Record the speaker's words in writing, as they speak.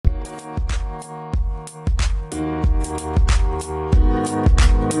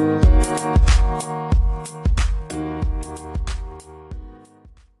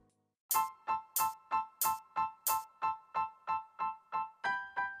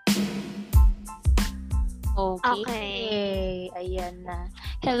Okay. Ayan na.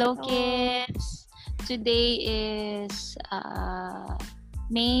 Hello, kids. Today is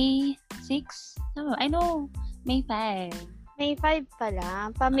May 6? No, I know. May 5. May 5 pala.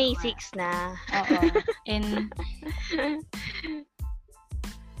 May 6 na. Oo. In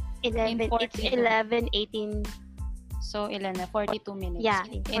 11, it's 11:18. So, ilan na? 42 minutes. Yeah,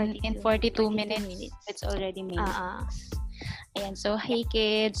 in 42 minutes, it's already May 6. Ayan. So, hey,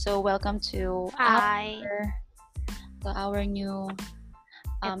 kids. So, welcome to our new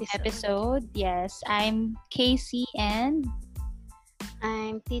episode. Yes, I'm Casey and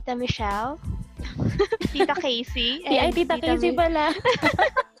I'm Tita Michelle. Tita Casey. Tita Casey pala.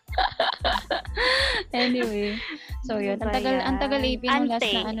 Anyway, so yun. Ang tagal ipin ng last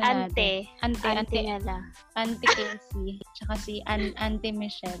na ano natin. Ante Casey. Tsaka si Ante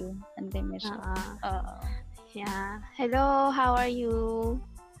Michelle. Yeah. Hello, how are you?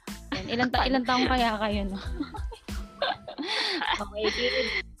 Ilan taong kaya kayo, no? Okay.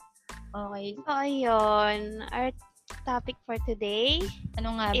 So, ayun. Our topic for today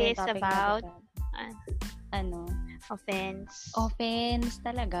is about offense. Offense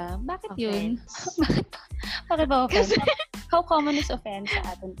talaga? Bakit yun? Bakit ba offense? How common is offense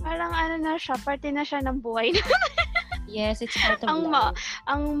sa atin? Parang parte na siya ng buhay. Yes, it's part of life.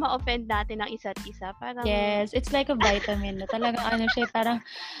 Ang ma-offend natin ng isa't isa. Parang, yes, it's like a vitamin. No? Talagang siya, parang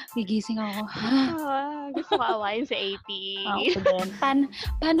gigising ako. Gusto ko awayin sa AP. Ako din.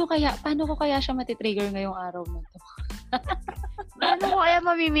 Paano ko kaya siya matitrigger ngayong araw na to? Paano ko kaya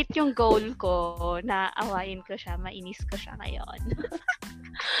mamimit yung goal ko na awayin ko siya, mainis ko siya ngayon?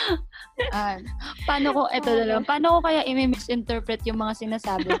 Paano ko kaya i-misinterpret yung mga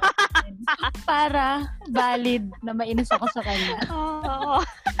sinasabi ko para valid na mainis ako sa kanya? Oo.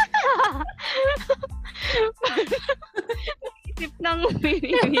 Isip ng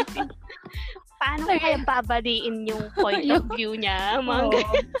paano kaya babaliin yung point of view niya?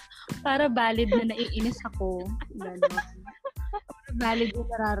 Para valid na naiinis ako. Gano'n. Valid yung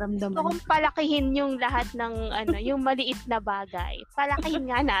nararamdaman. So, kung palakihin yung lahat ng yung maliit na bagay,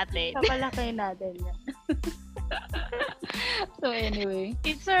 palakihin nga natin. Papalakihin natin yan. So anyway.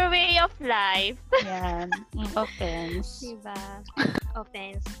 It's our way of life. Yan. Offense. Diba?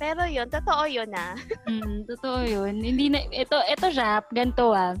 Offense. Pero yun, totoo yun Totoo yun. Hindi na, ito siya,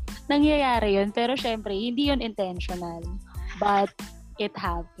 ganito nangyayari yun, pero syempre, hindi yun intentional. But, it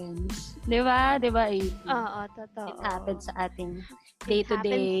happens. Diba? Oo, totoo. It happens sa ating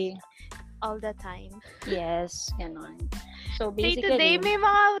day-to-day. All the time. Yes, ganon. So, basically, day-to-day, may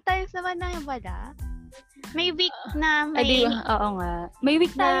mga times naman na wala. May week na oo nga. May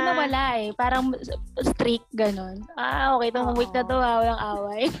week tayo na wala eh. Parang strict, ganon. Okay, itong week na to, walang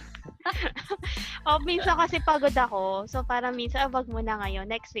away. Minsan kasi pagod ako. So, parang minsan, wag mo na ngayon.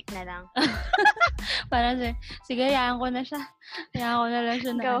 Next week na lang. Parang, sige, hayaan ko na siya. Hayaan ko na lang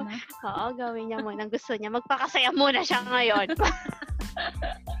siya na Oo, gawin niya muna. Gusto niya. Magpakasaya muna siya ngayon.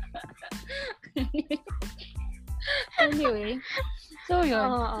 Anyway. So, yun.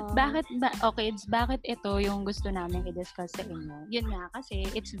 Bakit ito yung gusto namin i-discuss sa inyo? Yun nga, kasi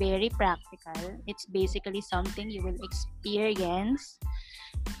it's very practical. It's basically something you will experience.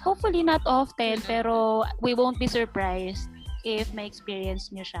 Hopefully not often, pero we won't be surprised if ma-experience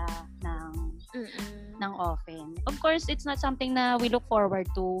nyo siya ng often. Of course, it's not something na we look forward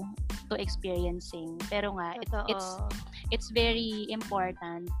to experiencing. Pero nga, it's very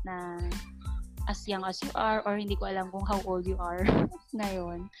important na as young as you are, or hindi ko alam kung how old you are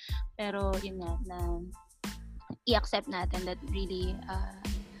ngayon. Pero yun nga, na i-accept natin that really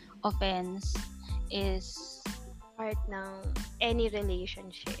offense is part ng any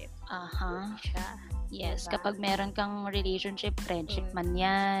relationship. Siya. Yes, diba? Kapag meron kang relationship, friendship man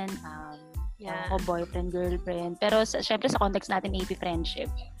yan, boyfriend, girlfriend. Pero syempre sa context natin, AP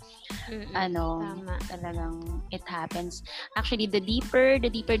friendship. Talagang it happens. Actually, the deeper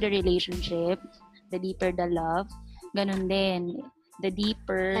the relationship, the deeper the love, ganun din. The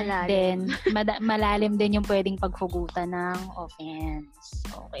deeper, then malalim din yung pwedeng paghugutan ng offense.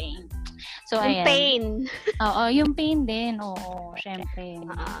 Okay. So, yung pain. Oo, yung pain din. Oo, syempre.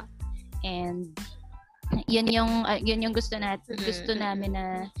 And yun yung gusto namin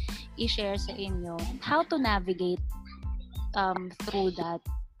na i-share sa inyo. How to navigate through that.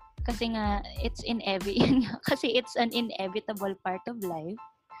 Kasi nga, it's an inevitable part of life.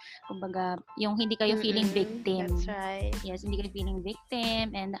 Kumbaga, yung hindi kayo feeling victim. That's right. Yes, hindi kayo feeling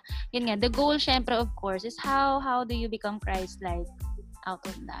victim. And yun nga, the goal, syempre, of course, is how do you become Christ-like out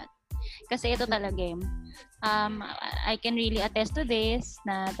of that? Kasi ito talaga I can really attest to this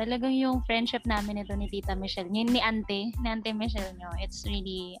na talagang yung friendship namin ito ni Tita Michelle, ni Ante Michelle nyo, it's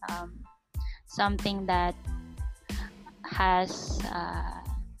really something that has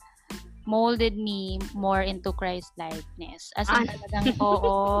molded me more into Christ-likeness. As in talagang,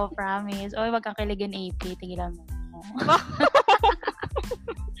 oo, promise. Oy, wag kang kiligin, AP. Tigilan mo.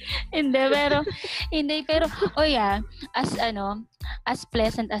 Hindi, pero, as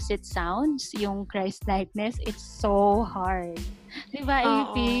pleasant as it sounds, yung Christ-likeness, it's so hard. Diba,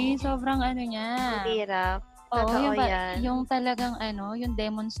 AP? Sobrang niya. Hirap. Oo, yung talagang yung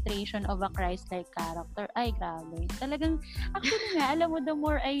demonstration of a Christ-like character. Ay, grabe. Talagang, actually nga, alam mo, the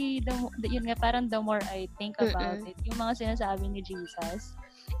more I think about it, yung mga sinasabi ni Jesus,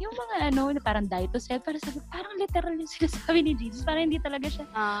 yung mga parang die to self, parang literal yung sinasabi ni Jesus. Parang hindi talaga siya,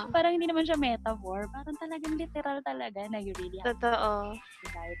 parang hindi naman siya metaphor. Parang talagang literal talaga na you really have to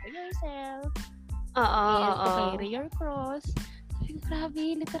die to yourself. And to carry your cross.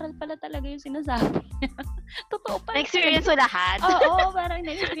 Grabe, literal pala talaga yung sinasabi. Totoo pa. Na-experience mo lahat? Oo, parang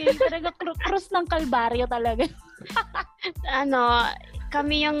na-experience. Talaga, cross ng kalbaryo talaga.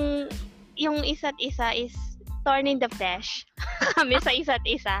 Kami yung isa't isa is thorn in the flesh. Kami sa isa't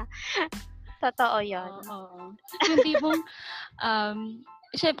isa. Totoo yun. Oo. Yung tipong,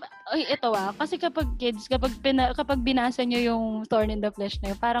 kasi kapag kids, kapag binasa nyo yung thorn in the flesh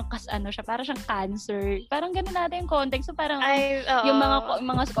na yun, parang siya, parang siyang cancer. Parang ganun natin yung context. So parang yung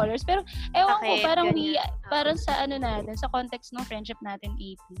mga scholars. Pero ewan ko, parang parang sa natin, sa context ng friendship natin,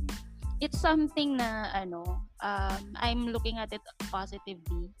 AP. It's something na I'm looking at it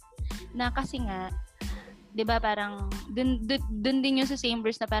positively. Na kasi nga, 'di ba, parang dun din yung sa same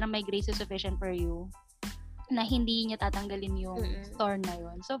verse na parang my grace is sufficient for you, na hindi niya tatanggalin yung thorn na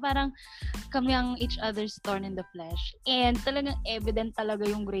yun. So parang kami ang each other's thorn in the flesh. And talagang evident talaga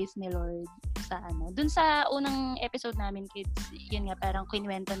yung grace ni Lord sa dun sa unang episode namin, kids, yun nga, parang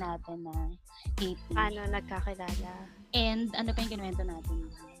kinuwento natin na 80. Paano nagkakilala? And ano pa yung kinuwento natin?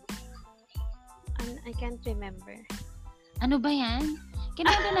 I can't remember. Ano ba yan?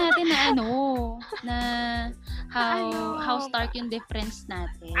 Kinuwento natin na how stark yung difference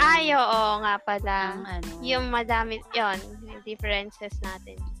natin. Oo nga pala. Yung madami, yung differences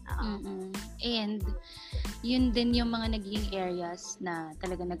natin. And yun din yung mga naging areas na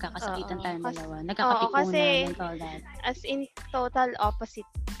talaga nagkakasakitan tayong dalawa. Nagkakapikunan and all that. As in, total opposite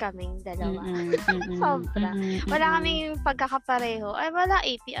kaming dalawa. Sobra. Wala kaming pagkakapareho. Ay, wala,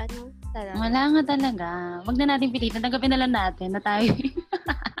 AP, talaga. Wala nga talaga. Wag na natin pilitan. Tanggapin na lang natin na tayo.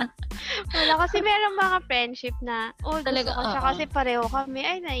 Wala, kasi meron mga friendship na, talaga, gusto ko siya kasi pareho kami.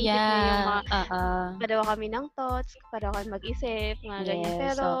 Ay, naisip niya yung mga, pareho kami ng thoughts, pareho kami mag-isip, mga ganyan.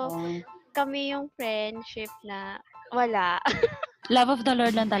 Pero, kami yung friendship na wala. Love of the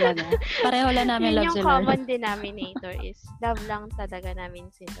Lord lang talaga. Pareho lang namin love si Lord. Yung common denominator is love lang talaga namin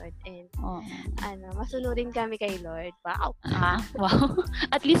si Lord. And, masunurin kami kay Lord. Wow. Wow.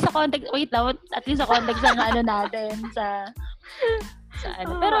 At least sa context, at least sa context ng natin, sa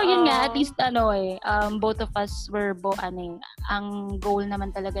pero yun nga, at least both of us were ang goal naman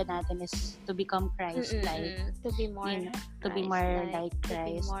talaga natin is to become Christ-like. To be more like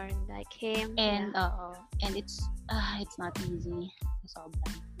Christ. To be more like Him. And and it's not easy.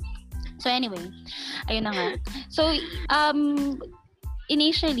 Sobrang. So anyway, ayun na nga. So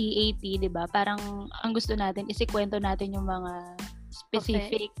initially, AP, 'di ba? Parang ang gusto natin is ikwento natin yung mga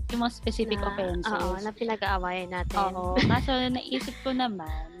specific offenses. Na pinag-aawayan natin. Oo. Kaso naisip ko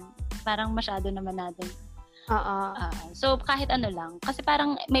naman, parang masyado naman natin. So kahit lang. Kasi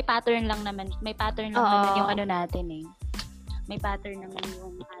parang may pattern lang naman yung natin eh. May pattern naman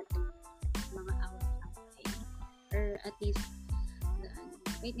yung ating mga away. Or at least,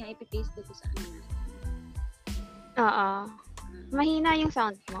 wait nga, ipipaste ko sa natin. Mahina yung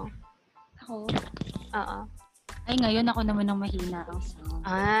sound mo. Ako? Ay, ngayon ako naman ang mahina ang sound.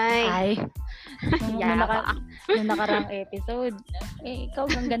 Ay. Nung nakarang episode, ikaw,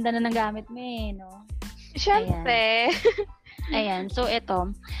 ang ganda na ng gamit mo no? Siyempre. Ayan. So,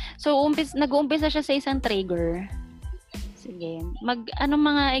 eto. So, nag-uumpisa siya sa isang trigger. Sige. Anong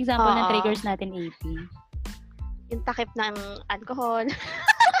mga example ng triggers natin, AP? Yung takip ng alcohol.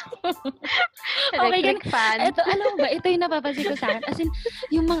 Electric fan. Ito, alam mo ba, ito yung napapansin ko sa akin. As in,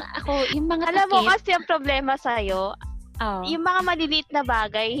 yung mga alam mo kasi ang problema sa'yo, yung mga maliliit na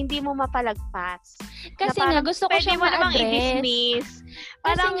bagay, hindi mo mapalagpas. Kasi nga, gusto ko siyang ma-address. Pwede mo namang i-dismiss.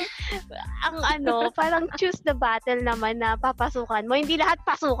 Parang, parang choose the battle naman na papasukan mo. Hindi lahat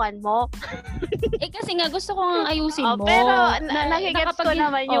pasukan mo. Kasi nga, gusto ko nga ayusin mo. Pero, nakigets ko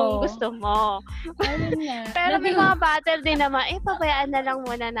naman yung gusto mo. Ayun nga. Pero may mga battle din naman, pabayaan na lang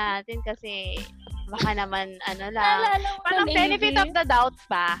muna natin kasi baka naman, parang benefit of the doubt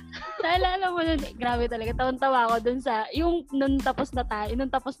pa. Naalala mo nun, grabe talaga, tawan-tawa ako dun sa, yung nung tapos na tayo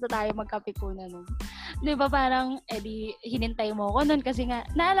magkape ko na nun. Di ba parang, edi, hinintay mo ko nun kasi nga,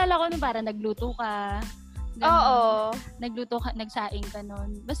 naalala ko nun parang nagluto ka. Ganun. Oo. Nagluto ka, nagsaing ka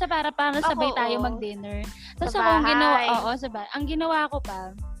nun. Basta para sabay tayo mag-dinner. Tapos sa ako, bahay. ang ginawa ko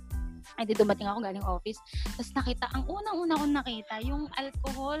pa, ay di dumating ako galing office. Tapos nakita, ang unang-una kong nakita, yung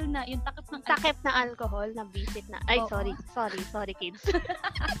alcohol na, yung takip ng alcohol na visit na. Ay, sorry kids.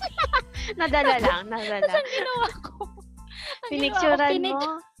 Nadala lang. Tapos ang ginawa ko, pinicturean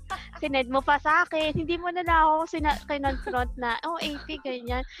mo. Sined mo pa sa akin. Hindi mo na ako kinonfront na, AP,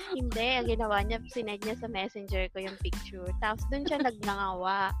 ganyan. Hindi. Ang ginawa niya, sined niya sa messenger ko yung picture. Tapos dun siya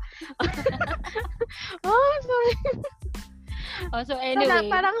nagnangawa. Sorry. So anyway.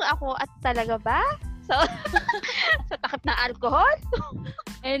 Parang ako at talaga ba? So, sa takip na alcohol?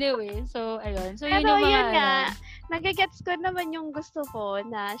 Anyway, so ayun. So pero yun nga, nagigets ko naman yung gusto ko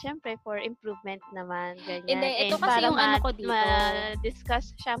na syempre for improvement naman, ganyan. Hindi, ito kasi yung ano ko dito.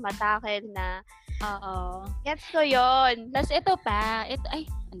 Ma-discuss siya, matakel na. Oo. Gets ko yun. Tapos ito pa,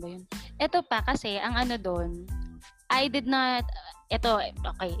 ano yun? Ito pa kasi, ang ano doon, I did not,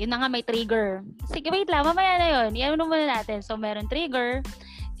 okay, yun na nga may trigger. Sige, wait lang, mamaya na yun. Iyan muna natin. So, meron trigger,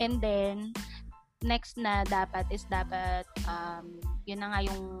 and then, next na dapat, yun na nga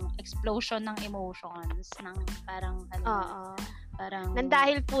yung explosion ng emotions, ng parang, parang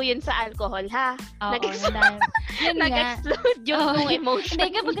nandahil po yun sa alcohol, ha? Oo, nag-explode yung emotion.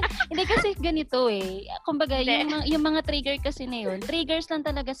 Hindi kasi ganito eh. Kumbaga, yung mga trigger kasi na yun, triggers lang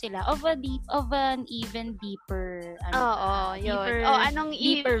talaga sila of an even deeper yun. Anong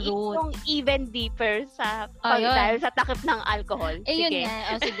deeper root? Yung even deeper sa dahil sa takip ng alcohol. Yun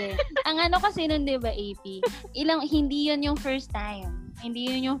nga. Sige. Ang ano kasi nun, di ba, AP? Hindi yun yung first time.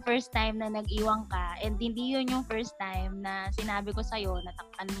 Hindi yun yung first time na nag-iwang ka, and hindi yun yung first time na sinabi ko sa'yo,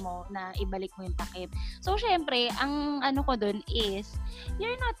 natakpan mo, na ibalik mo yung takip. So, syempre, ang ano ko dun is,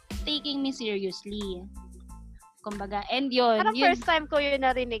 you're not taking me seriously. Kumbaga, and yun. Parang first time ko yun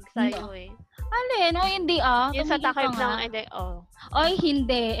narinig sa'yo eh. Alin? Hindi Yung sa takip ng, Oy,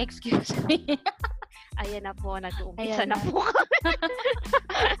 hindi. Excuse me. Ayan na po, nag-uumpisa na po kami.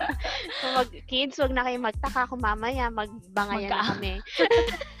 So, kids, wag na kayo magtaka kung mamaya magbangayan na kami.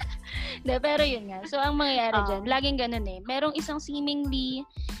 De, pero yun nga. So, ang mangyayari dyan, laging ganun eh. Merong isang seemingly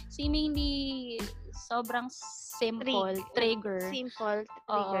sobrang simple trigger. Simple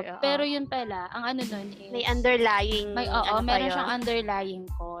trigger. Pero yun pala, ang ano nun is may underlying meron siyang underlying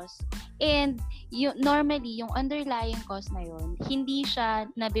cause. And normally yung underlying cause na yun, hindi siya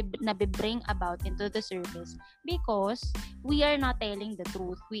nabibring about into the surface because we are not telling the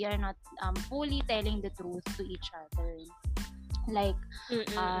truth. We are not fully telling the truth to each other. Like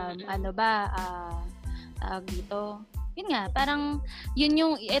dito, yun nga, parang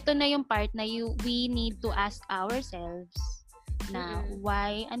ito na yung part na we need to ask ourselves na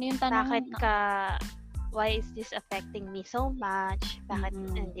why, ano yung tanong? Why is this affecting me so much? Bakit,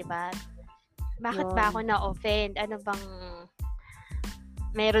 di ba? Bakit ba ako na-offend? Ano bang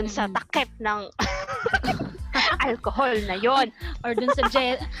meron sa takip ng alcohol na yon? Or dun sa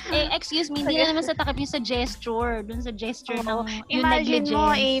excuse me, hindi na naman sa takip, yung sa gesture. Dun sa gesture ng yung negligence. Imagine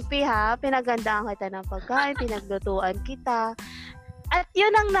mo, AP ha, pinagandaan kita ng pagkain, pinaglutuan kita. At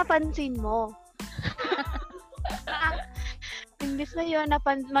yun ang napansin mo. Imbis na yun,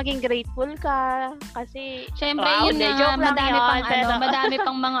 maging grateful ka kasi syempre yun nga, madami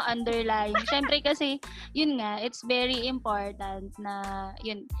pang mga underlying. Syempre kasi yun nga, it's very important na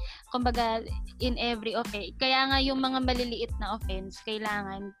yun, kumbaga in every offense, kaya nga yung mga maliliit na offense,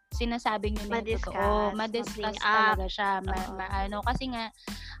 kailangan sinasabi nyo na yung totoo, ma-discuss talaga siya, kasi nga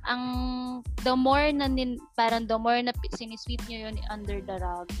the more na sinisweep nyo yun under the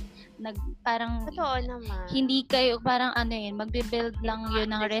rug, parang totoo naman. Hindi kayo parang magbe-build lang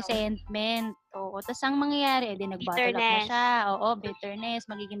yun ng resentment. Oo, tapos ang mangyayari, nag-bottle up na siya. Bitterness,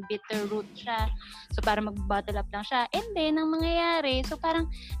 magiging bitter root siya. So parang mag-bottle up lang siya. And then ang mangyayari, so parang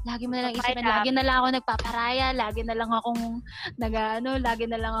lagi mo na lang isipin, lagi na lang ako nagpaparaya, lagi na lang akong lagi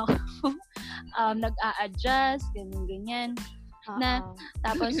na lang ako nag-a-adjust, ganyan. Na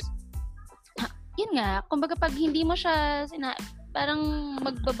tapos yun nga, kumbaga pag hindi mo siya parang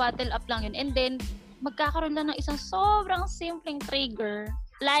magba-bottle up lang yun, and then magkakaroon lang ng isang sobrang simpleng trigger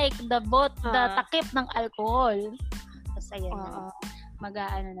like the takip ng alcohol. Tapos ayan na,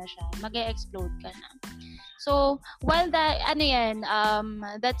 na siya, mag-e-explode ka na. So while that's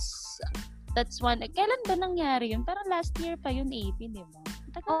one. Kailan ba nangyari yun? Parang last year pa yun, AP, di ba?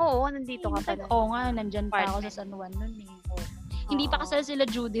 Oo, nandito ka pa. Oo nga, nandyan pa ako sa San Juan nun eh. Hindi pa kasal sila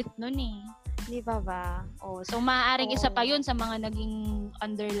Judith nun eh. Di ba? Oh, so maaaring isa pa 'yun sa mga naging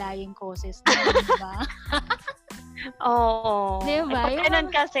underlying causes, di ba? Oo. Diba? Pag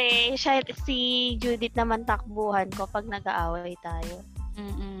ganun kasi, si Judith naman takbuhan ko pag nag-aaway tayo.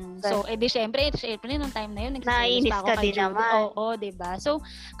 So, syempre, nung time na yun, nainis pa ako ka din naman. Oo, diba? So,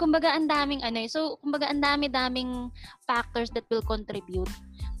 kumbaga, ang daming dami-daming factors that will contribute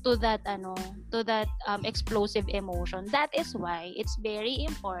to that explosive emotion. That is why it's very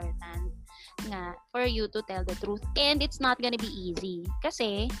important nga for you to tell the truth, and it's not gonna be easy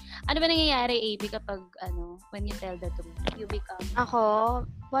kasi ano ba nangyayari, AB, kapag when you tell the truth, you become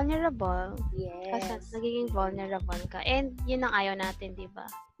vulnerable. Yes. Kasi nagiging vulnerable ka, and yun ang ayaw natin, di ba?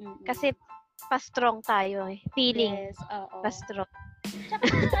 Kasi pa-strong tayo feeling. Yes, oo. Pa-strong.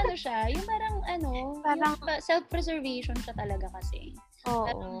 Tsaka siya, yung parang yung self-preservation siya talaga kasi. Oo.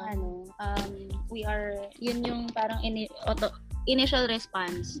 Parang we are, yun yung parang initial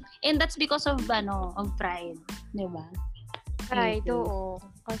response. And that's because of pride, 'di ba? Pride, oo.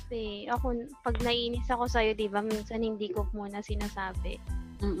 Kasi ako pag naiinis ako sa iyo, 'di ba, minsan hindi ko muna sinasabi.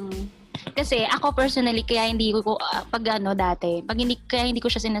 Kasi ako personally kaya hindi ko dati, kaya hindi ko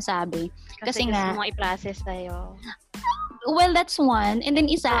siya sinasabi. Kasi nga gusto mo i-process tayo. Well, that's one. And then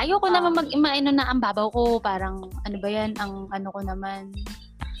isa, ayoko naman na ang babaw ko, parang ano ba 'yan, ang ko naman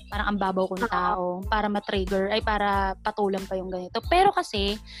parang ang babaw kong tao para ma-trigger, para patulan pa yung ganito. Pero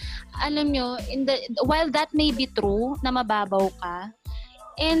kasi, alam nyo, while that may be true, na mababaw ka,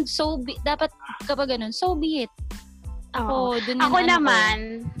 and dapat kapag ganun, so be it. Ako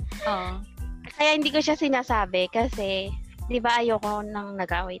naman, kaya hindi ko siya sinasabi kasi, di ba ayoko nang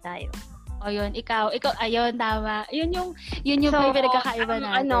nag-away tayo. O yun, ikaw, ayun, tama. Yun yung pinagkakaiba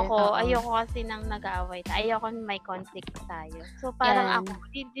natin. Ayoko kasi nang nag-aaway tayo. Ayoko may conflict tayo. So, parang ako,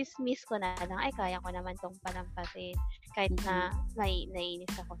 dismiss ko na lang, kaya ko naman tong palampasin. Kahit na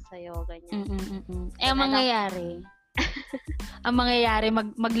naiinis ako sa'yo, ganyan. Ang mangyayari,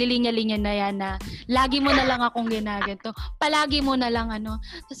 maglilinya-linya na yan na lagi mo na lang akong ginaganto. Palagi mo na lang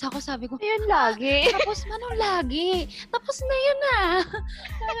Tapos ako sabi ko, yun lagi. Tapos manong lagi? Tapos na yun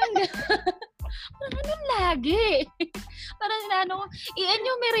Parang anong lagi? Parang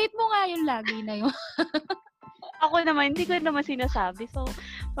i-enumerate mo nga yung lagi na yun. Ako naman, hindi ko naman sinasabi. So,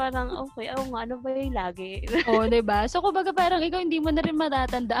 parang, okay, ano ba yung lagi? Diba? So, kumbaga parang ikaw hindi mo na rin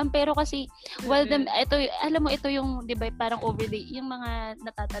matatandaan. Pero kasi, ito yung, diba, parang yung mga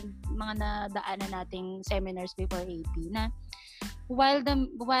nadaanan nating seminars before AP na while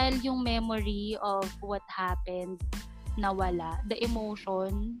yung memory of what happened nawala, the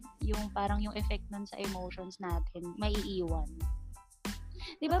emotion, yung parang yung effect nun sa emotions natin, maiiwan.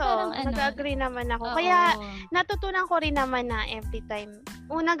 Diba parang nag-agree naman ako. Kaya natutunan ko rin naman na every time,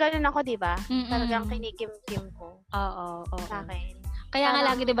 ganun ako, diba? Talagang kinikim-kim ko. Oo. Sa akin. Kaya nga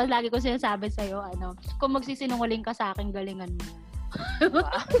lagi, diba, lagi ko sinasabi sa'yo, kung magsisinungaling ka sa akin, galingan mo.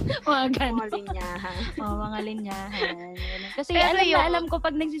 Mga ganun. Mga linyahan. Mga linyahan. Kasi alam ko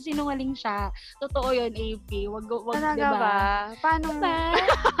pag nagsisinungaling siya, totoo yun, AP. Wag talaga diba? Ba? Paano? Diba?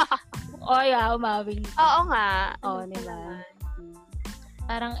 Umawing. Oo nga. Diba?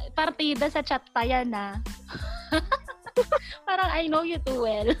 Parang partida sa chat pa yan, Parang I know you too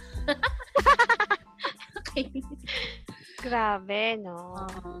well. Okay. Grabe, no?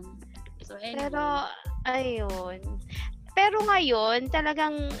 So, anyway. Pero, ayun. Pero ngayon,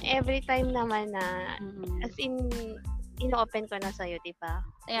 talagang every time naman na, as in, ino-open ko na sa'yo, diba?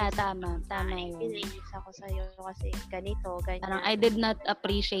 Yeah, tama yun. Pinainis ako sa'yo kasi ganito, ganyan. Parang I did not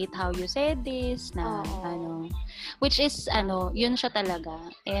appreciate how you said this, na which is, yun siya talaga.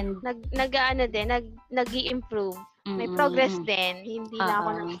 And, nag-i-improve. May progress din. Hindi na ako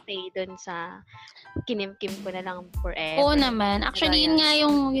nag-stay dun sa kinimkim ko na lang forever. Oo naman. Actually, yun nga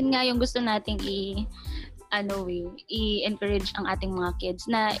yung gusto nating i-encourage ang ating mga kids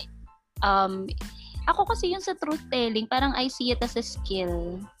na ako kasi yung sa truth telling, parang I see it as a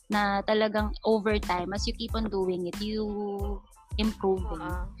skill na talagang over time, as you keep on doing it, you improving.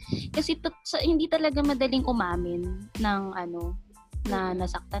 Kasi hindi talaga madaling umamin ng na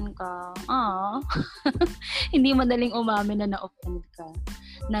nasaktan ka. Hindi madaling umamin na na-offend ka.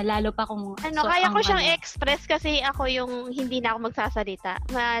 Na lalo pa kung... kaya ko siyang express kasi ako yung hindi na ako magsasalita.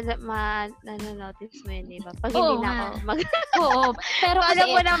 Nanonotice mo yun, diba? Pag hindi na ako Oo. Pero alam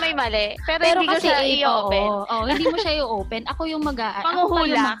mo na may mali. Pero hindi ko siya i-open. Hindi mo siya i-open. Ako yung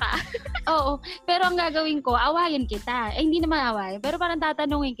Panguhula ka. Oo. Pero ang gagawin ko, awayin kita. Hindi naman awayin. Pero parang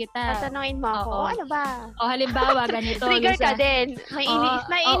tatanungin kita. Tatanungin mo ako, ano ba? Halimbawa, ganito. Trigger ka din.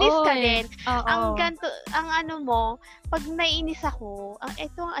 Naiinis ka din. Ang mo, pag naiinis ako,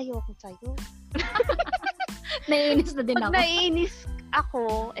 ito ang ayoko sa'yo. Naiinis na din ako. Pag naiinis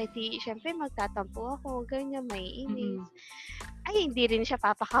ako, syempre magtatampo ako, ganyan, may inis. Ay, hindi rin siya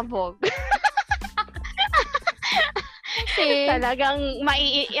papakabog. Kasi talagang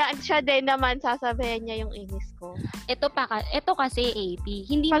siya din naman sasabihin niya yung inis ko. Ito kasi AP.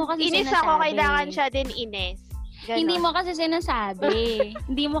 Hindi mo kasi inis sinasabi. Ako, kailangan siya din inis. Ganon. Hindi mo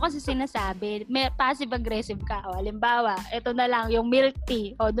kasi sinasabi. May passive-aggressive ka. O, halimbawa, ito na lang, yung milk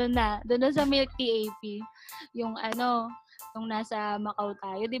tea. O, doon na sa milk tea, AP. Yung yung nasa Macau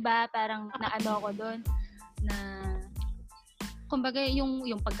tayo, di ba? Parang naano ako doon, na kumbaga yung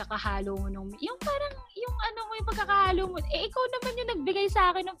pagkakahalo mo yung parang yung yung pagkakahalo mo ikaw naman yung nagbigay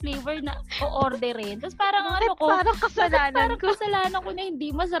sa akin ng flavor na o-orderin. Tapos parang parang kasalanan ko na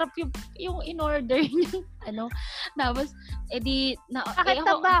hindi masarap yung in-order niyo. Tapos bakit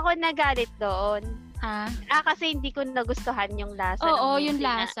ba ako nagalit doon? Ha? Kasi hindi ko nagustuhan yung lasa. Oo, yung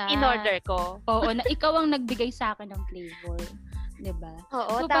lasa. In-order ko. Oo, na ikaw ang nagbigay sa akin ng flavor. 'Di ba?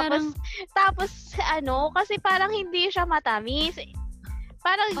 Oo, so, tapos kasi parang hindi siya matamis.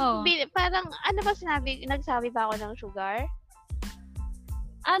 Parang parang ba nagsabi ba ako ng sugar?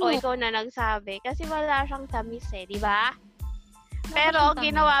 O ikaw na nagsabi kasi wala siyang tamis di ba? Pero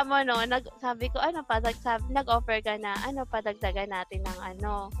ginawa mo sabi ko nag-offer ka na padagdagan natin ng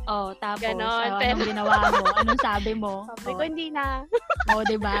tapos ganon, anong ginawa mo? Anong sabi mo? Sabi ko hindi na.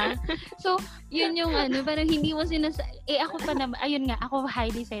 'Di ba? So, yun yung parang hindi mo ako pa naman, ayun nga, ako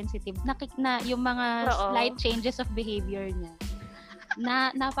highly sensitive. Na yung mga slight changes of behavior niya.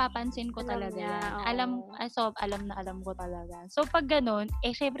 Napapansin ko talaga yan. Alam ko talaga. So, pag ganun,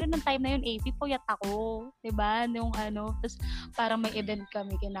 syempre nung time na yun, AP, puyat ako. 'Di ba? Nung tapos parang may event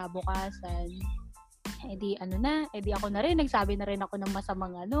kami kinabukasan. Edi ako na rin, nagsabi na rin ako ng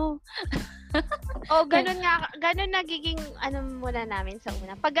masamang ganun nagiging muna namin sa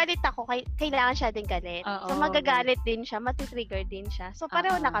una. Pag galit ako, kailangan siya din galit. So, magagalit din siya, matitrigger din siya. So,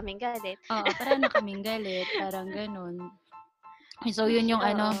 pareho na kaming galit. Pareho na kaming galit. Parang ganun. So, yun yung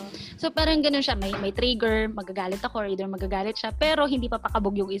So, parang ganun siya. May trigger, magagalit ako, or either magagalit siya, pero hindi pa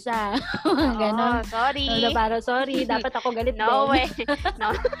pakabog yung isa. Ganun. Sorry. So, parang sorry, dapat ako galit din. No way.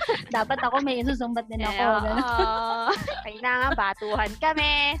 No. Dapat ako may isusumbat din ako. Kailangan batuhan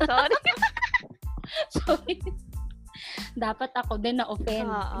kami. Sorry. Sorry. Dapat ako din na-offend.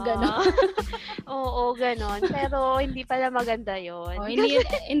 Ganon. Oo, ganon. Pero hindi pala maganda yun.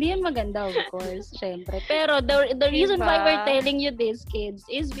 Hindi yan maganda, of course, syempre. Pero the reason why we're telling you this, kids,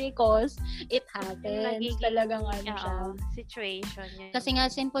 is because it happens. Talagang siya. Situation yun. Kasi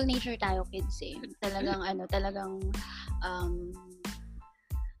nga, simple nature tayo, kids, Talagang,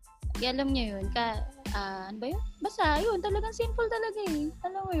 alam niyo yun, ano ba yun? Basta, yun, talagang simple talaga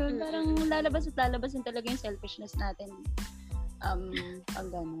Alam mo yun, parang lalabas din talaga yung selfishness natin. Pag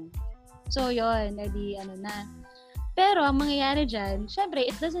gano'n. So, yun, edi, na. Pero, ang mangyayari dyan, syempre,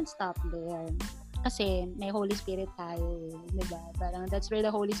 it doesn't stop there. Kasi, may Holy Spirit tayo, diba? Parang, that's where the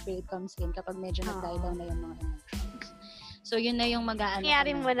Holy Spirit comes in kapag medyo nag-die down na yung mga emotions. So, yun na yung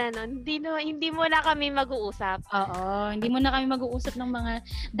Nangyari mo na nun. Hindi mo na kami mag-uusap. Oo. Hindi mo na kami mag-uusap ng mga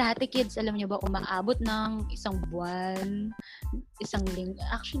dati kids. Alam niyo ba, umaabot ng isang buwan, isang linggo.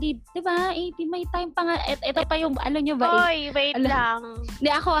 Actually, di ba, may time pa nga. Ito pa yung, alam niyo ba? Oy, wait lang. Hindi,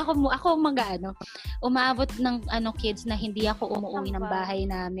 ako umaabot ng kids na hindi ako umuwi ng bahay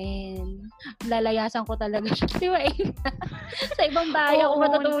namin. Lalayasan ko talaga siya. Di ba, sa ibang bahay ako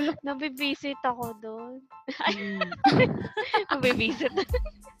matutulog. Nabibisit ako doon. Nabibisit.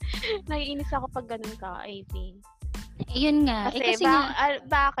 Naiinis ako pag ganun ka, AP. Yun nga. Kasi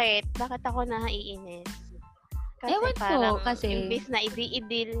bakit? Bakit ako naiinis? Kasi ewan parang, ko, kasi imbis na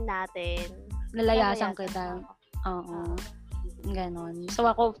i-deal natin, lalayasan kita. Oo. Ganon. So,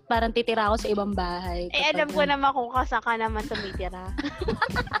 ako, parang titira ako sa ibang bahay. Alam ko naman kung saan ka naman tumitira.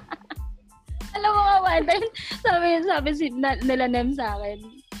 Alam mo nga, Wanda, sabi nila Nem sa akin.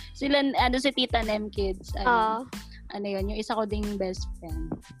 Sila, si Tita Nem kids. Yung isa ko ding best friend.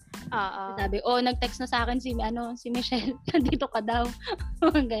 Sabi, nag-text na sa akin si Michelle, nandito ka daw.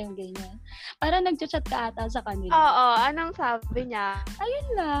 Ganyan. Parang nag-chat ka ata sa kanila. Anong sabi niya? Ayun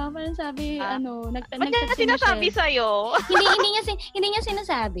lang, parang sabi, nag-chat si Michelle. Sinasabi sa'yo? hindi niya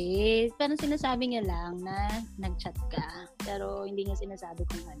sinasabi. Parang sinasabi niya lang na nag-chat ka. Pero hindi niya sinasabi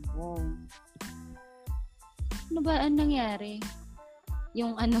kung ano. Ano ba ang nangyari?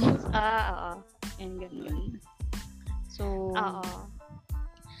 Yung and ganyan. So,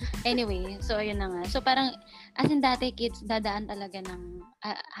 anyway, so ayun na nga. So parang, as in dati kids, dadaan talaga ng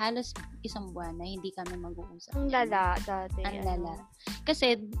halos isang buwan na hindi kami mag-uusap. Ang lala dati. Ang lala.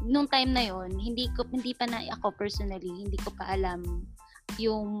 Kasi, nung time na yon hindi pa na ako personally, hindi ko pa alam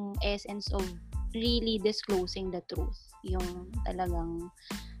yung essence of really disclosing the truth. Yung talagang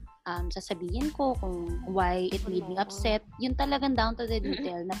sasabihin ko kung why it made me upset. Yun talagang down to the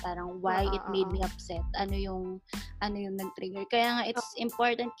detail na parang why it made me upset. Ano yung nag-trigger. Kaya nga it's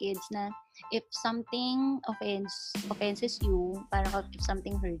important, kids, na if something offenses you, parang if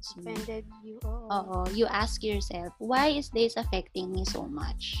something hurts you. Offended you. You ask yourself, why is this affecting me so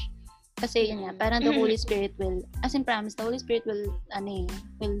much? Kasi yun nga, parang the Holy Spirit will, as in promise, the Holy Spirit will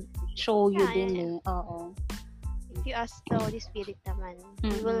show you din Oo. If you ask the Holy Spirit naman,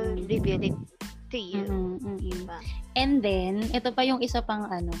 He will reveal it to you. Diba? And then, ito pa yung isa pang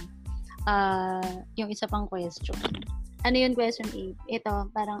yung isa pang question. Ano yung question 8?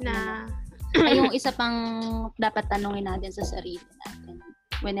 Ito, parang yung isa pang dapat tanungin natin sa sarili natin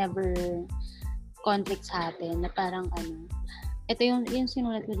whenever conflicts happen, na parang ito yung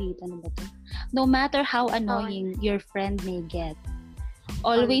sinulat ko dito, ano ba to? No matter how annoying your friend may get,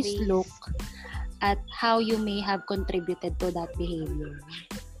 always look at how you may have contributed to that behavior.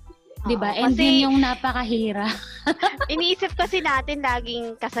 Diba? And din yung napakahirap. Iniisip kasi natin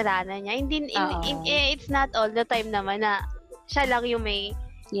laging kasalanan niya. It's not all the time naman na siya lang yung may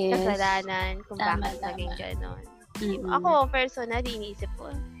kasalanan kung bakit naging gano'n. Ako, personally, iniisip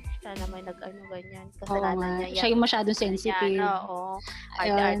ko, siya naman ganyan. Kasalanan niya. Siya yung masyadong sensitive. Oo.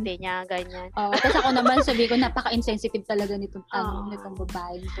 Arte niya, ganyan. Tapos ako naman, sabi ko, napaka-insensitive talaga nitong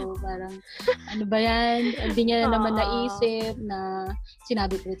babae. So, parang, ano ba yan? Hindi niya naman naisip na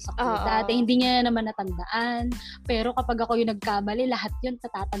sinabi ko sa kanya dati. Hindi niya naman natandaan. Pero kapag ako yung nagkamali, lahat yun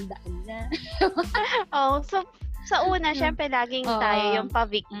tatatandaan niya. So, sa una, syempre, laging tayo yung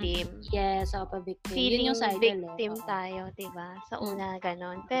pa-victim. Yes, pa-victim. Feeling yung victim tayo, diba? Sa una,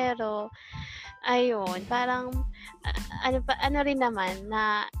 ganon. Pero, ayun, parang, ano rin naman,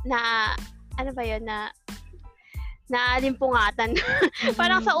 ano ba yun, naalimpungatan.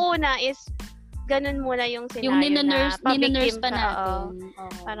 Parang sa una is, ganun muna yung scenario yung ninanurse pa natin.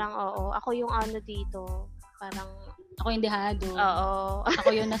 Parang, ako yung dito. Parang, ako yung dehado.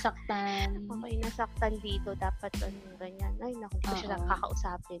 Ako yung nasaktan. Ako yung nasaktan dito. Dapat ganyan. Ay, naku, hindi ko siya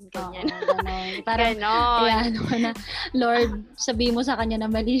kakausapin. Ganyan. Parang, ganon. Na, Lord, sabi mo sa kanya na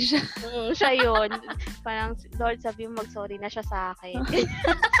mali siya. Siya yun. Parang, Lord, sabi mo mag-sorry na siya sa akin.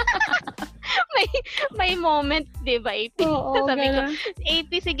 may moment, di ba, AP? Sabi ko,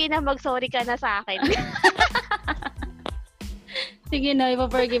 AP, sige na, mag-sorry ka na sa akin. Sige na,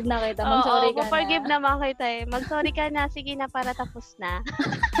 ipa-forgive na kita. Mag-sorry ka na. Forgive naman kita . Mag-sorry ka na. Sige na, para tapos na.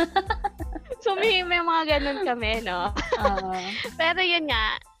 So, may mga ganun kami, no? Pero yun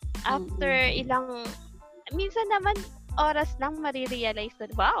nga, after minsan naman, oras lang marirealize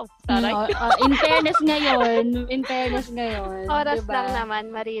ko. Wow! In fairness ngayon. Oras diba? lang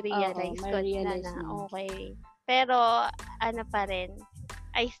naman marirealize ko na okay. Pero, pa rin,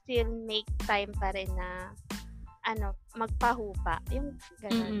 I still make time pa rin na magpahupa. Yung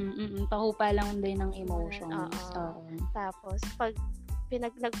gano'n. Pahupa lang din ng emotions. Tapos, pag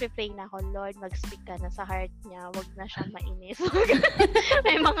nagpe-pray na ako, Lord, mag-speak ka na sa heart niya. Wag na siyang mainis.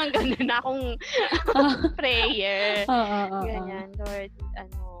 May mga gano'n akong prayer. Ganyan, Lord,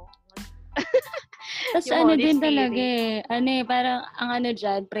 Tapos din talaga parang ang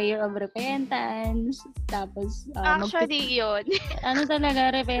dyan, prayer of repentance. Tapos, actually, yun.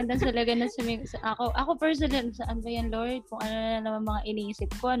 Talaga, repentance talaga na ako personally, saan ba yan, Lord? Kung ano na naman mga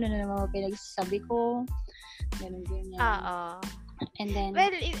iniisip ko, ano na naman mga pinagsasabi ko. Ganun. And then,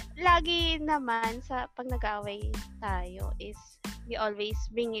 well, lagi naman pag nag-away tayo is we always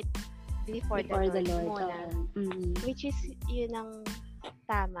bring it before the Lord muna. Which is, yun ang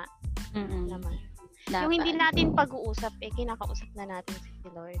tama naman. Dapat. Yung hindi natin pag-uusap, kinakausap na natin si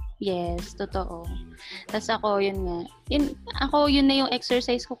Lord. Yes, totoo. Tapos ako, yun nga. Yun na yung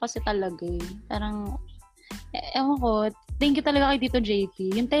exercise ko kasi talaga eh. Parang, ewan ko, thank you talaga kay Tito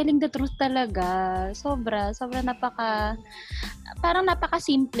JP. Yung telling the truth talaga, sobra parang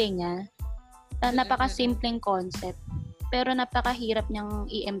napaka-simple niya. Napaka-simpleng concept. Pero napakahirap niyang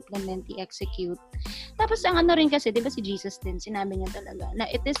i-implement, i-execute. Tapos ang rin kasi, di ba si Jesus din, sinabi niya talaga,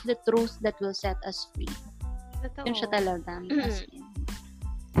 na it is the truth that will set us free. Totoo. Yun siya talaga.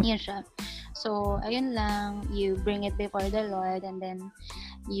 Yun siya. So, ayun lang, you bring it before the Lord and then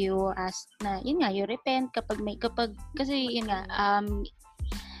you ask na, yun nga, you repent kasi yun nga,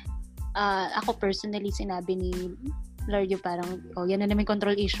 ako personally sinabi ni Lord yung parang, yan na naman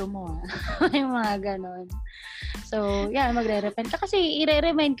control issue mo. Yung mga ganon. So, magre-repent ka. Kasi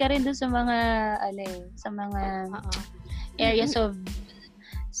i-remind ka rin dun sa mga, sa mga areas of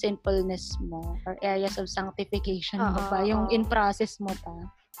sinfulness mo or areas of sanctification mo pa. Yung in process mo pa.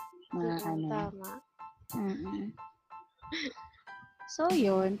 Tama. So,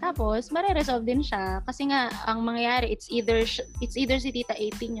 yun. Tapos, mare-resolve din siya. Kasi nga, ang mangyayari, it's either si Tita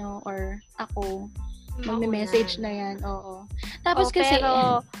AP nyo or ako. Magme-message na yan. Oo. Tapos kasi...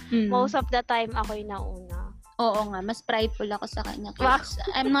 Pero, most of the time, ako'y nauna. Oo nga, mas prideful ako sa kanya.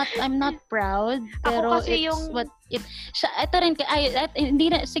 I'm not proud. Pero ako kasi it's yung... ito rin,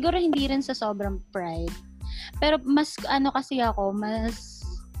 siguro hindi rin sa sobrang pride. Pero mas, kasi ako,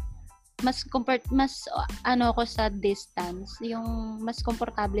 ako sa distance, yung mas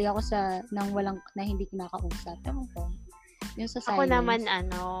komportable ako na hindi kinakausap. Ewan ko. Yung sa silence. Ako naman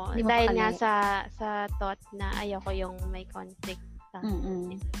dahil nga sa thought na ayoko yung may conflict.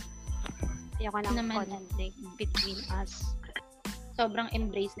 Ayoko ng conflict between us. Sobrang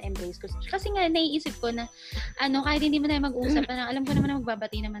embrace ko. Kasi nga naiisip ko na kahit hindi mo tayo mag-usap, alam ko naman na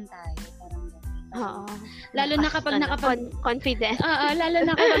magbabati naman tayo. Parang oo. Lalo na kapag confident. Lalo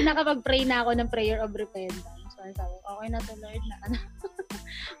na kapag nakapag-pray na ako ng prayer of repentance. So, sabi, okay na to, Lord, na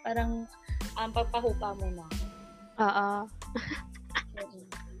parang pagpahupa mo na. Oo.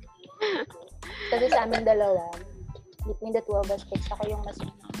 Kasi sa amin dalawa, between the two of us, ako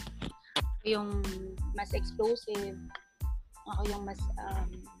yung mas explosive. Ako yung mas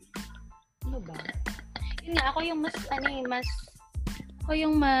ano ba? Yun nga, ako yung mas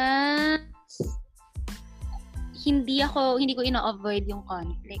hindi ko ina-avoid yung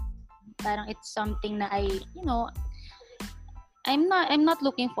conflict. Parang it's something na I'm not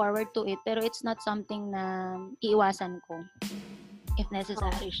looking forward to it, pero it's not something na iiwasan ko if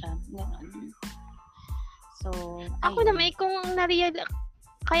necessary siya. Ganun. So, ako naman kung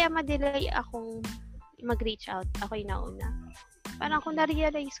kaya ma-delay akong mag-reach out, ako yung nauna. Parang kung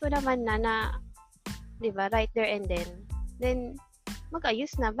na-realize ko naman na 'di ba, right there and then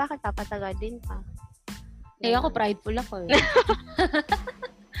mag-ayos na, bakit papatagal din pa? Ako prideful ako.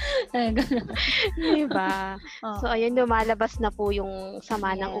 Gano'n. Diba? Oh. So, ayun, lumalabas na po yung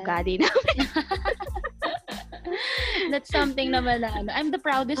sama ng ugali namin. That's something naman na I'm the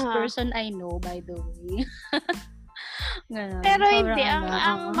proudest person I know, by the way. Ganun. Pero hindi,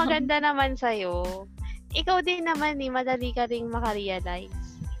 ang maganda naman sa'yo, ikaw din naman madali ka ring makarealize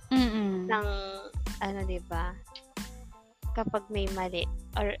ng, diba? Kapag may mali.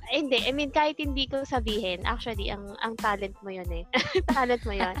 Or, hindi, kahit hindi ko sabihin, actually, ang talent mo yun eh. Talent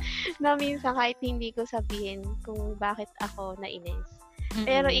mo yun. Na minsan, kahit hindi ko sabihin kung bakit ako nainis.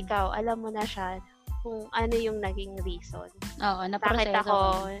 Pero ikaw, alam mo na siya kung ano yung naging reason. Oo,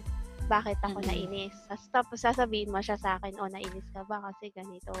 naproseso. Bakit ako nainis. Tapos sasabihin mo siya sa akin, nainis ka ba? Kasi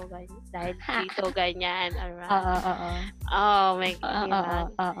ganito, ganyan. Dahil dito, ganyan. Alright. Oh my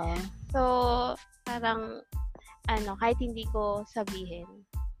God. So, parang, kahit hindi ko sabihin,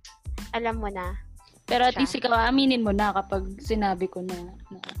 alam mo na. Pero at least ikaw, aminin mo na kapag sinabi ko na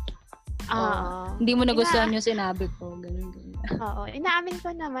hindi mo nagustuhan yung sinabi ko. Ganun. Oo. Inaamin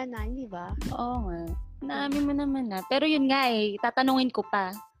ko naman na, hindi ba? Oo nga. Inaamin mo naman na. Pero yun nga tatanungin ko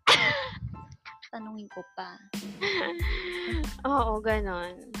pa. Oo,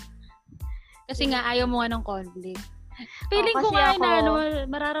 ganon. Kasi nga, ayaw mo nga ng conflict. Feeling ko nga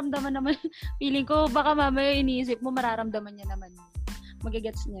mararamdaman naman. Feeling ko, baka mamaya iniisip mo, mararamdaman niya naman.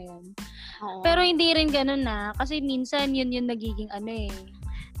 Magigets niya yan. Oo. Pero hindi rin ganun na. Kasi minsan, yun yung nagiging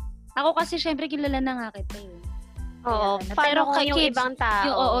Ako kasi, syempre, kilala na nga kita eh. Oo. Pero kayo ibang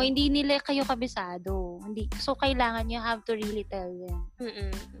tao. Hindi nila kayo kabisado. So, kailangan you have to really tell them.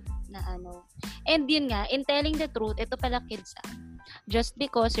 Na And yun nga, in telling the truth, ito pala kids just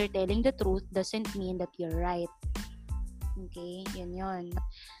because you're telling the truth doesn't mean that you're right. Okay? Yun.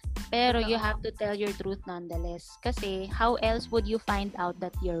 Pero you have to tell your truth nonetheless. Kasi, how else would you find out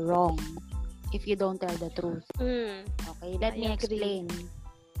that you're wrong if you don't tell the truth? Okay? Let me explain.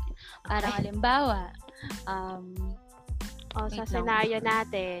 Parang halimbawa, sa scenario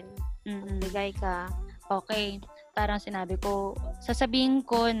natin, bigay ka. Okay. Parang sinabi ko, sasabihin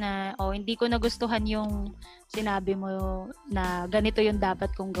ko na, hindi ko nagustuhan yung sinabi mo na ganito yung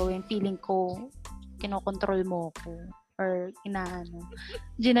dapat kong gawin. Feeling ko, kinokontrol mo ko. Or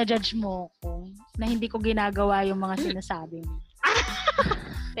ginajudge mo ko na hindi ko ginagawa yung mga sinasabi mo.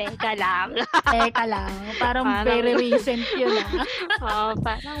 Teka lang. Parang very recent yun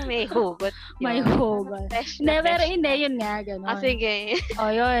parang may hugot yun. May hugot. Pero hindi, yun nga, gano'n. Sige.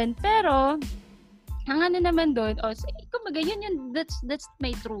 Yun. Pero, ang naman doon, kumaga, yun, that's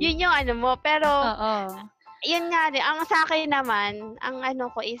my truth. Yun yung mo, pero, yun nga rin, ang sa akin naman, ang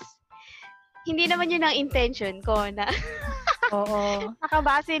ko is, hindi naman yun ang intention ko na,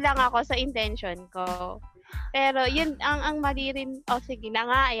 nakabase lang ako sa intention ko. Pero yun, ang mali rin, sige na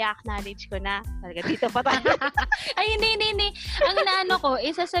nga, i-acknowledge ko na. Talaga dito pa tayo. Ay, hindi. Ang inaano ko,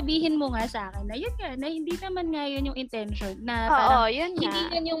 sasabihin mo nga sa akin na yun nga, na hindi naman nga yun yung intention. Na parang, yun hindi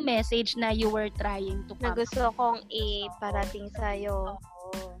yun yung message na you were trying to na gusto kong iparating sa'yo.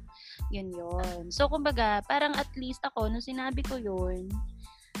 Oo. Yun. So, kumbaga, parang at least ako, nung sinabi ko yun,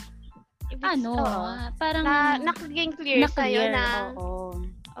 parang naging clear sa'yo na oo.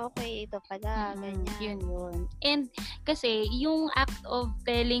 Okay, ito pala, ganyan. Yun. And kasi yung act of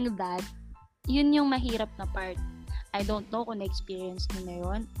telling that, yun yung mahirap na part. I don't know kung na-experience nyo na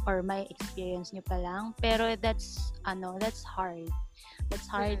yun or may experience nyo pa lang, pero that's hard. That's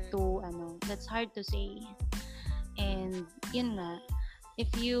hard to say. And yun nga,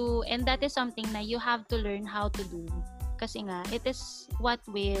 and that is something na you have to learn how to do. Kasi nga, it is what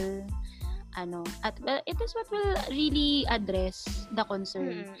will really address the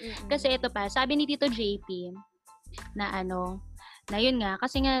concern. Kasi ito pa, sabi ni Tito JP na na yun nga,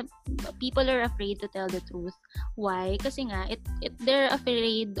 kasi nga people are afraid to tell the truth. Why? Kasi nga they're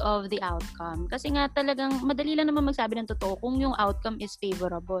afraid of the outcome. Kasi nga talagang madali lang naman magsabi ng totoo kung yung outcome is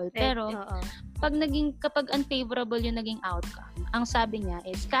favorable. Pero kapag unfavorable yung naging outcome, ang sabi niya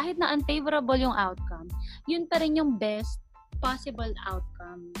is kahit na unfavorable yung outcome, yun pa rin yung best possible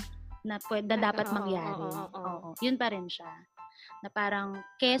outcome na dapat mangyari. Yun pa rin siya. Na parang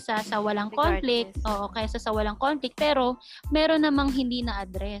kesa sa walang conflict, pero meron namang hindi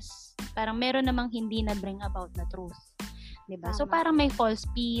na-address. Parang meron namang hindi na-bring about na truth. Diba? So parang may false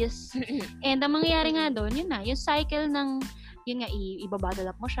peace. And ang mangyayari nga doon, yun na, yung cycle ng, yun nga, ibabottle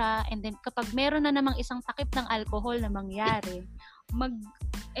up mo siya. And then kapag meron na namang isang takip ng alcohol na mangyari,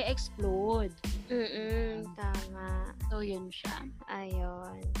 mag-explode. Tama. So, yun siya.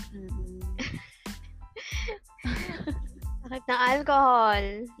 Ayun. Takip ng alcohol.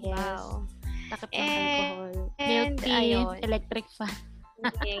 Yes. Wow. Takip ng alcohol. Milk tea, electric fan.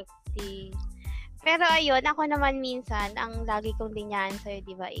 Milk tea. Pero ayun, ako naman minsan, ang lagi kong linyahan sa'yo,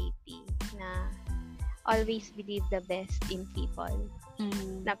 di ba, AP, na always believe the best in people.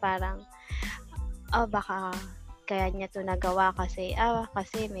 Na parang, baka kaya niya to nagawa kasi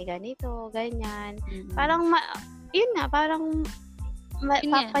may ganito, ganyan. Parang yun nga, parang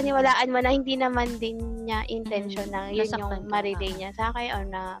papaniwalaan mo na hindi naman din niya intention na yun yung ma-relay niya sa akin or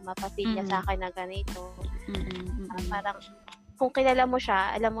na mapapil niya sa akin na ganito. Parang kung kilala mo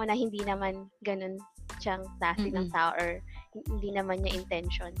siya, alam mo na hindi naman ganun siyang klase ng tao or hindi naman niya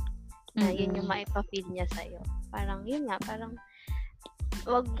intention na yun yung maipapil niya sa'yo. Parang yun nga, parang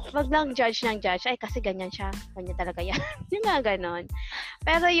wag lang judge ng judge. Ay, kasi ganyan siya. Ganyan talaga yan. Yung nga ganon.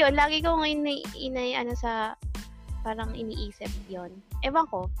 Pero yun, lagi kong parang iniisip yun. Ewan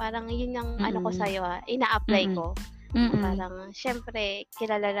ko, parang yun yung ko sa'yo ina-apply ko. Parang, syempre,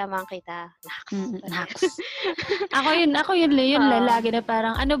 kilala naman kita. Nax. Ako yun lagi na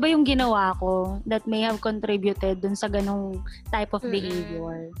parang, ano ba yung ginawa ko that may have contributed dun sa ganong type of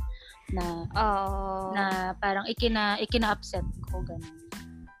behavior na parang ikina-upset ko, ganun.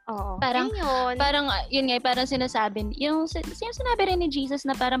 Parang yun nga, parang sinasabi, yung sinabi rin ni Jesus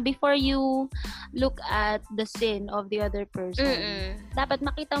na parang before you look at the sin of the other person, dapat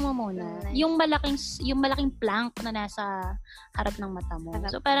makita mo muna yung malaking plank na nasa harap ng mata mo.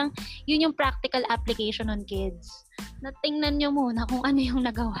 So parang yun yung practical application on kids. Na tingnan nyo muna kung ano yung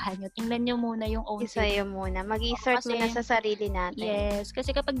nagawa nyo. Tingnan nyo muna yung own Isayo muna. Mag-insert muna sa sarili natin. Yes. Kasi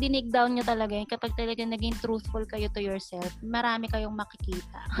kapag dinig down nyo talaga, kapag talaga naging truthful kayo to yourself, marami kayong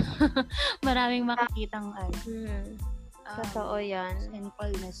makikita. Maraming makikitang totoo yan.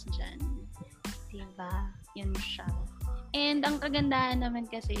 Sinfulness dyan. Diba? Yun siya. And ang kagandahan naman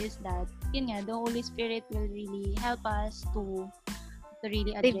kasi is that, yun nga, the Holy Spirit will really help us to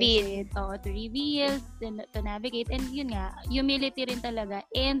really address it, to reveal, to navigate, and yun nga, humility rin talaga,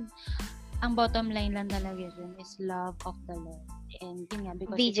 and ang bottom line lang talaga yun is love of the Lord. And yun nga,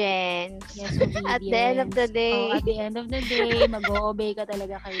 because obedience. Yes, obedience. At the end of the day. At the end of the day, mag-o-obey ka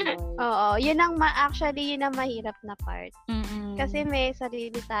talaga kay Lord. Yun ang actually, yun ang mahirap na part. Kasi may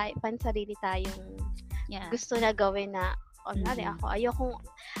pansarili tayong gusto na gawin na, ako,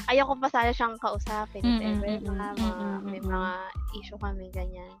 ayoko pa sana siyang kausapin if ever may mga issue kami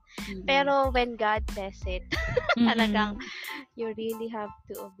ganyan. Pero when God says it, talagang you really have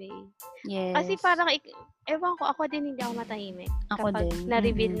to obey. Yes. Kasi parang ewan ko, ako din hindi ako matahimik. Kapag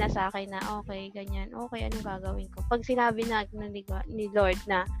na-reveal na sa akin na okay, ganyan, okay, anong gagawin ko? Pag sinabi na ni Lord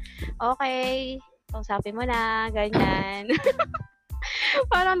na okay, kausapin mo na, ganyan.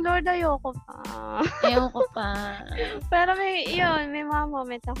 Parang Lord, ayoko pa. Pero may mga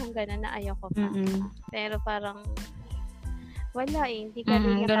moment akong gano'n na ayoko pa. Pero parang wala hindi ka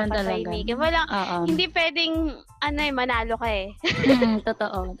rin niya papatahimikin. Hindi pwedeng, manalo ka eh.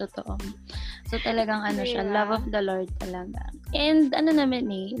 Totoo. So, talagang siya, love of the Lord talaga. And naman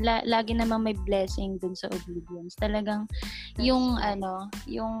lagi naman may blessing dun sa obedience. Talagang, yung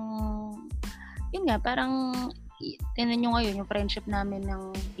nga, parang, tinan nyo ngayon, yung friendship namin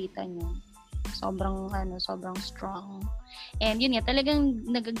ng tita nyo. Sobrang strong. And yun nga, talagang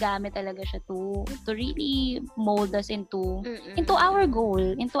nagagamit talaga siya to really mold us into our goal,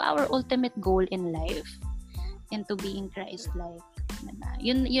 into our ultimate goal in life, into being Christ-like. Diba?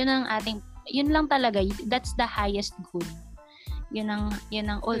 Yun lang talaga, that's the highest good. Yun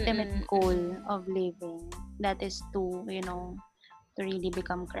ang ultimate goal of living. That is to really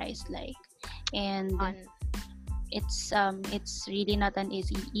become Christ-like. And it's really not an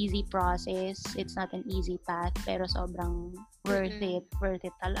easy process. It's not an easy path, pero sobrang worth it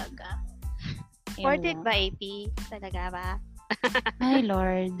talaga. Worth it ba, AP? Talaga ba? Ay,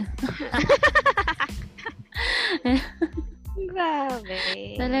 Lord.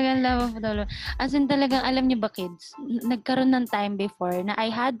 Grabe. Talagang love of the Lord. As in, talagang, alam niyo ba, kids, nagkaroon ng time before na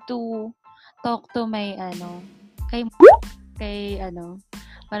I had to talk to my,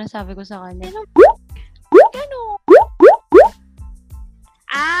 parang sabi ko sa kanya, okay.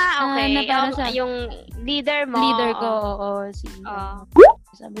 Yung leader mo. Leader ko, oo.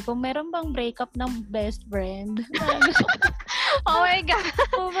 Sabi ko, meron bang breakup ng best friend? Oh my God.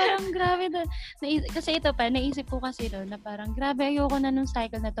 Parang grabe na. Kasi ito pa, naisip ko kasi na parang grabe, ayoko na nung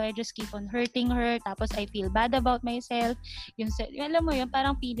cycle na to. I just keep on hurting her. Tapos I feel bad about myself. Alam mo yun,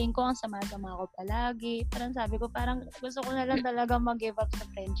 parang feeling ko ang sama-sama ko palagi. Parang sabi ko, parang gusto ko na lang talaga mag-give up sa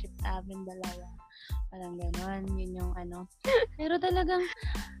friendship namin dalawa. Parang gano'n. Yun yung Pero talagang,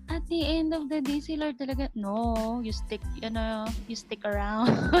 at the end of the day, si Lord talaga, no, you stick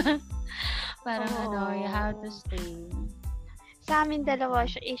around. Parang you have to stay. Sa amin dalawa,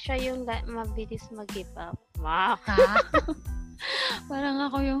 siya yung mabilis mag-give up. Wow. Parang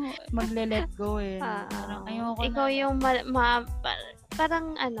ako yung magle-let go eh. Parang ayoko ikaw na. Yung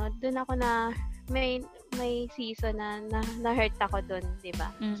parang doon ako na may season na hurt ako doon, 'di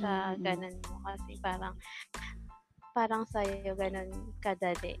ba? Sa ganun mo kasi parang sa'yo ganun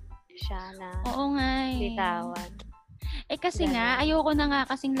kadali siya na oo nga bitawan. Kasi ganun. Nga, ayoko na nga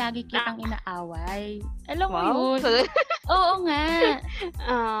kasing lagi kitang inaaway. Alam mo yun? Oo nga.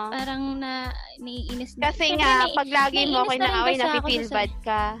 Parang naiinis na. Kasi nga, pag lagi mo ako inaaway, nafe-feel bad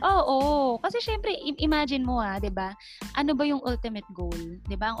ka. Oo. Kasi syempre, imagine mo di ba? Ano ba yung ultimate goal?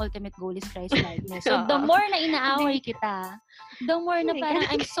 Di ba? Ang ultimate goal is Christ-likeness. So, the more na inaaway kita, the more na parang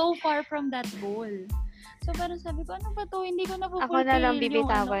I'm so far from that goal. So, parang sabi ko, ano ba to? Hindi ko na ako na lang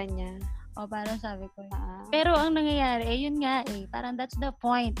bibitawan niya. Parang sabi ko. Pero ang nangyayari, yun nga parang that's the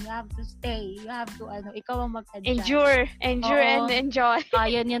point. You have to stay. You have to, ikaw ang mag-adjust. Endure and enjoy.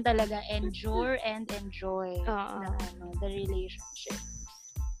 Yun talaga. Endure and enjoy the relationship.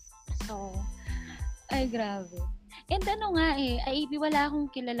 So, ay grabe. And wala akong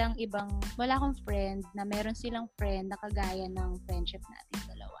friend na meron silang friend na kagaya ng friendship natin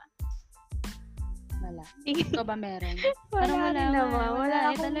dalawa. Wala. Ikaw ba meron? Parang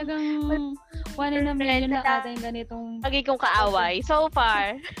wala. Talagang one in a million na ata yung ganitong pagi kong kaaway. So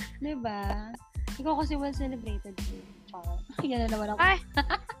far. Diba? Ikaw kasi well celebrated too. Yan na naman ako. Ay!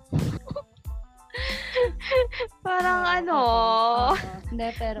 Parang Hindi,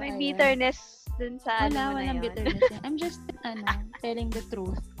 pero may bitterness dun sa walang bitterness yan. I'm just, telling the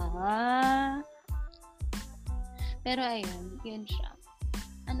truth. Pero ayun, yun siya.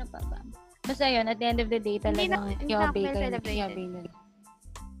 Ano pa ba? Basta yun, at the end of the day, talagang yabi na.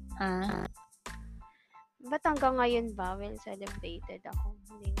 Ba't hanggang ngayon ba well celebrated ako?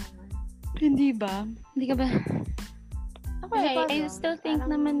 Hindi naman. Hindi ba? Hindi ka ba? Okay, I still think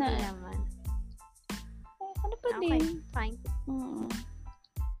naman na. Naman. Ano pa din? Okay, fine.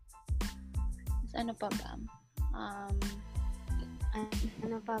 Ano pa ba?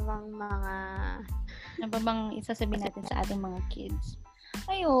 Ano pa bang mga... Ano pa bang isasabihin natin sa ating mga kids?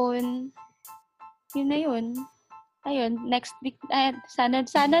 Ayun. Yun na yun. Ayun, next week, sana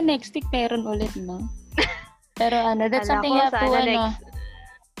next week meron ulit, no? Pero that's something you have to,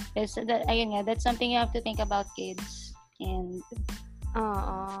 that's something you have to think about, kids. And,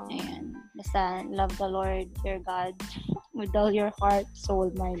 ayan, basta love the Lord, your God, with all your heart,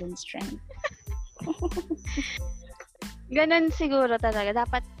 soul, mind, and strength. Ganon siguro talaga.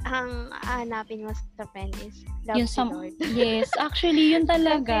 Dapat ang hanapin mo sa friend is love the Lord. Yes, actually, yun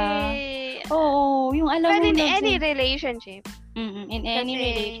talaga. Kasi, oo, yung alam mo. But in any relationship. In any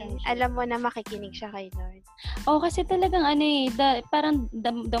relationship. Alam mo na makikinig siya kay Lord. Kasi talagang parang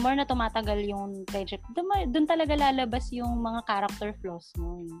the more na tumatagal yung friendship, dun talaga lalabas yung mga character flaws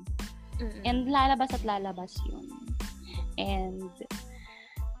nun. And lalabas yun. And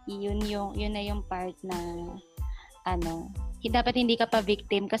yun na yung part na dapat hindi ka pa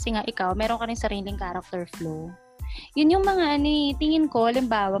victim kasi nga ikaw, meron ka rin sariling character flaw. Yun yung mga tingin ko,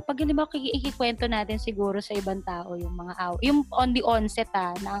 halimbawa, pag ikikwento natin siguro sa ibang tao yung mga yung on the onset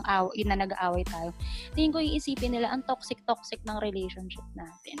na na nag-aaway tayo. Tingin ko iisipin nila ang toxic ng relationship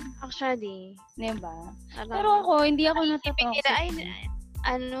natin. Actually. Diba? Pero ako, hindi ako nata-toxic.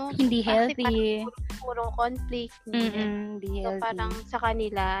 Hindi healthy. Puro conflict. Hindi healthy. So, parang sa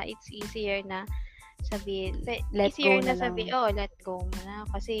kanila, it's easier na sabihin, let go mo na.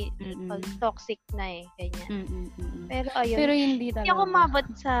 Kasi, pag toxic na ganyan. Pero, ayun. Pero hindi talaga. Hindi ako mabot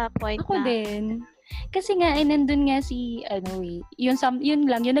sa point ako din. Kasi nga, nandun nga si, yun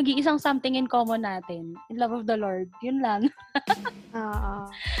lang, yung nag-iisang something in common natin. In love of the Lord. Yun lang.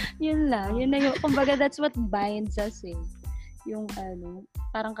 Yun lang. Yun na yung, kumbaga, that's what binds us Yung,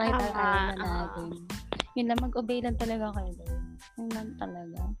 parang kahit ayaw na natin. Yun lang, mag-obey lang talaga kayo. Yun lang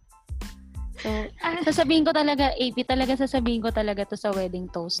talaga. So, sasabihin ko talaga to sa wedding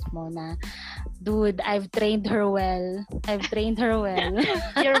toast mo na, dude, I've trained her well.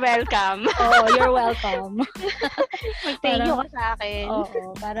 You're welcome. You're welcome. Mag-thank you ka sa akin.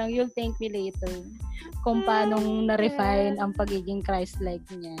 Parang you'll thank me later kung paano na-refine ang pagiging Christ-like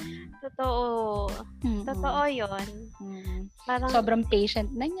niyan. Totoo yun. Parang, sobrang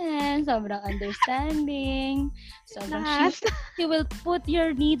patient na niyan, sobrang understanding, sobrang she will put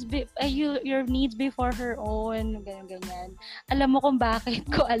your needs before her own, ganyan. Alam mo kung bakit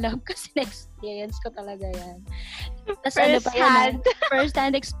ko alam kasi na-experience ko talaga yan. First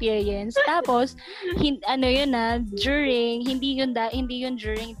hand experience. Tapos hindi yun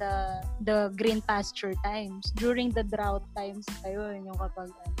during the green pasture times, during the drought times ayun yung kapag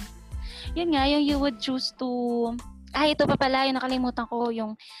yun nga yung you would choose to ito pa pala yung nakalimutan ko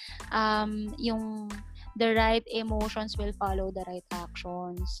yung the right emotions will follow the right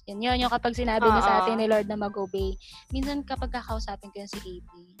actions. Yun yung kapag sinabi niya sa atin ni Lord na mag-obey. Minsan kapag kakausapin ko yun si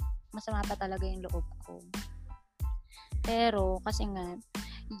AP, masama pa talaga yung loob ko. Pero kasi nga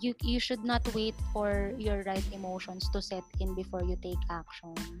you should not wait for your right emotions to set in before you take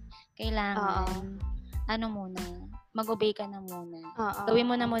action. Kailangan mag-obey ka na muna. Gawin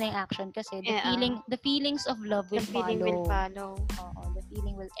mo na muna yung action kasi the feelings of love will follow. The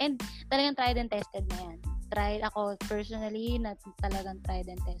feeling will. And talagang tried and tested na yan. Ako personally na talagang tried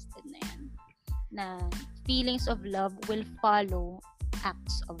and tested na yan. Na feelings of love will follow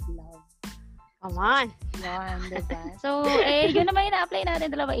acts of love. Come on. Yan, diba? So, yun naman yung na-apply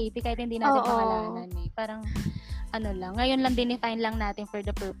natin 280 kahit hindi natin pangalanan Parang lang. Ngayon lang dinefine lang natin for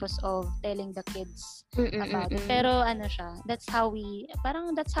the purpose of telling the kids about it. Pero that's how we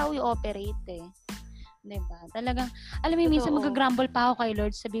operate Diba? Talagang, alam mo, minsan mag-grumble pa ako kay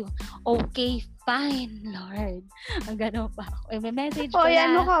Lord. Sabi ko, okay, fine, Lord. Ang gano'n pa ako. May message ko na.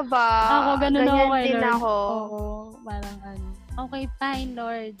 Ano ka ba? Ako, gano'n ako kay Lord. Ako. Parang okay, fine,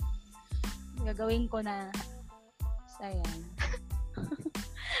 Lord. Gagawin ko na. Ayan.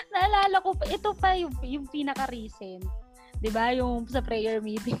 Naalala ko, ito pa yung pinaka-recent. Diba? Yung sa prayer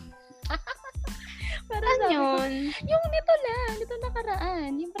meeting. Ano yun? Yung nito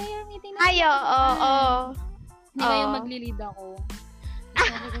nakaraan. Yung prayer meeting na. Di ba yung maglilid ako?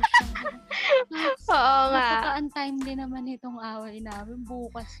 Oo nga. Napaka-untimely naman itong away namin.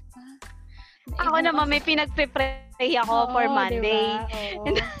 Bukas pa. Ako naman may pinagpe-pray ako for Monday.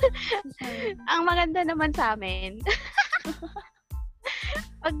 Diba? Ang maganda naman sa amin.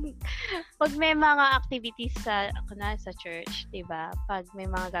 Pag may mga activities sa church, 'di ba? Pag may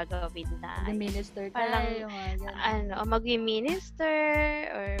mga gagawin na minister tayo, mag-minister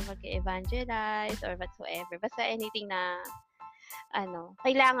or mag-evangelize or whatsoever. Basta anything na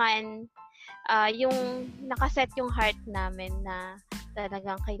kailangan yung nakaset yung heart namin na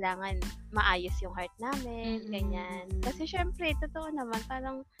talagang kailangan maayos yung heart namin, ganyan. Kasi syempre, totoo naman,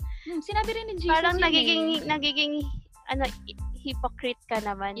 parang sinabi rin ni Jesus parang nagiging hypocrite ka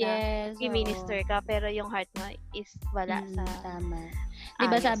naman na i-minister ka pero yung heart mo is wala sa tama. 'Di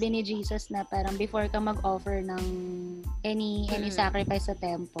ba sabi ni Jesus na parang before ka mag-offer ng any sacrifice sa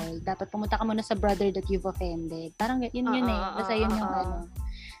temple, dapat pumunta ka muna sa brother that you've offended. Parang yun basta yun yung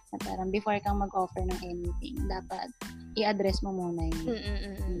na parang before kang mag-offer ng anything, dapat i-address mo muna yun.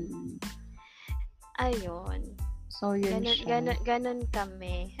 Ayun. So, yun ganon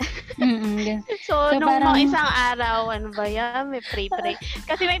kami. So, nung parang isang araw, ano ba yan? May pray.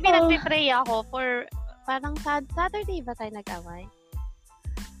 Kasi may pinag-pray ako for parang Saturday ba tayo nag-away?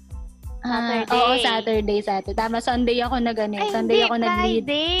 Oo, Saturday. Tama, Sunday ako Sunday ako nag-lead.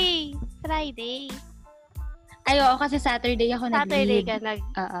 Friday. Ay, oo, kasi Saturday ako nag-lead.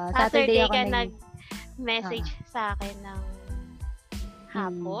 Saturday ka nag-message sa akin ng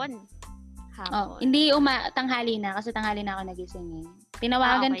hapon. Hindi tanghali na kasi tanghali na ako nagising eh.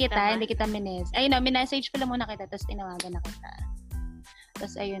 Tinawagan kita, hindi kita minessage ko lang muna kita, tapos tinawagan na kita.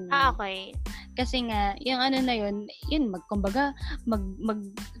 Tapos ayun na. Okay. Kasi nga, yung na yun,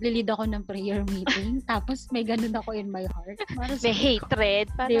 mag-lead ako ng prayer meeting, tapos may ganun ako in my heart. May hatred.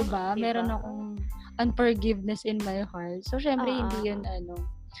 Diba? Meron akong unforgiveness in my heart. So, syempre, hindi yun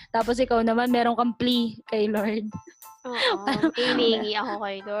Tapos ikaw naman, meron kang plea kay Lord. Oo. Hinihingi ako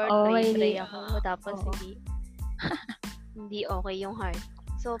kay Lord. Pray ako. Tapos hindi okay yung heart.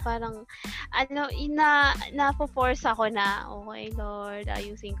 So, parang, napo-force ako na, okay, Lord,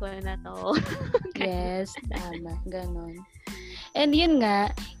 ayusin ko na to. Yes, tama. Ganon. And yun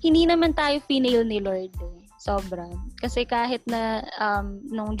nga, hindi naman tayo finail ni Lord eh. Sobra. Kasi kahit na,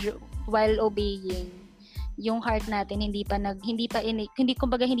 while obeying, yung heart natin, hindi pa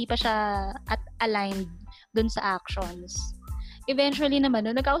siya aligned dun sa actions. Eventually naman,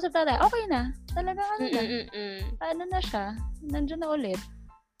 nung nagkausap tayo, okay na. Talagang paano na siya? Nandiyan na ulit.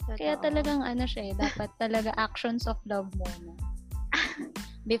 Kaya talagang siya eh, dapat talaga actions of love muna.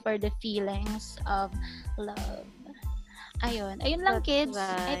 Before the feelings of love. Ayun lang kids.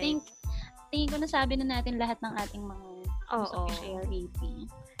 Right. I think tingin ko nasabi na natin lahat ng ating mga gusto i-share AP.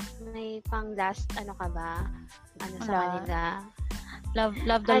 May pang last ka ba? Sa kanila? Love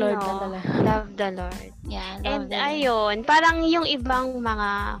the Lord. Love the Lord. Yeah, and ayun, parang yung ibang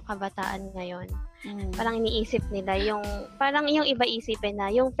mga kabataan ngayon, parang iniisip nila yung iba isipin na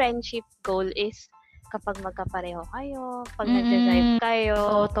yung friendship goal is kapag magkapareho kayo, pag nag-drive kayo,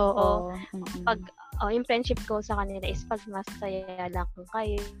 pag yung friendship goal sa kanila is pag masaya lang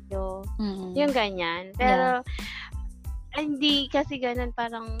kayo, yung ganyan. Pero hindi kasi ganun,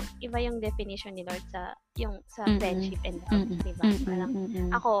 parang iba yung definition ni Lord sa friendship and love, diba? Parang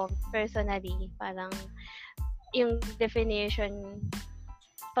ako personally, parang yung definition,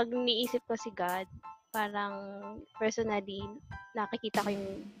 pag niisip ko si God, parang personally nakikita ko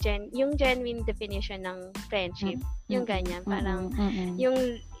yung genuine definition ng friendship, yung ganyan, parang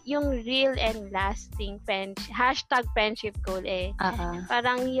yung real and lasting friendship goal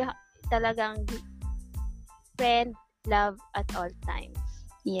parang talagang friend, love at all times.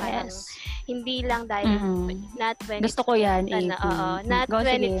 Yes. Parang, hindi lang dahil not when gusto ko yan. Not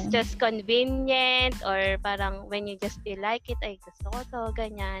when it's just convenient or parang when you just feel like it, ay gusto ko to,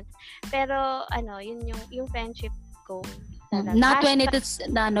 ganyan. Pero yun yung friendship goal. Not when it is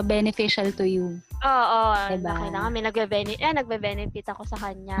beneficial to you. Oo, diba? Kailangan may nagbe-benefit ako sa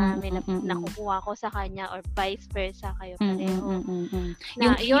kanya, may nakukuha ko sa kanya or vice versa kayo pareho.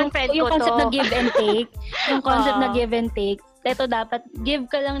 Yung friend ko to. Yung concept na give and take, na give and take, ito dapat give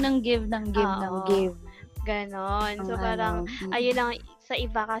ka lang ng give. Ganon. So parang ayun lang, sa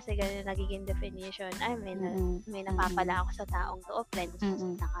iba kasi ganun nagiging definition. Ay, may napapala ako sa taong to, friends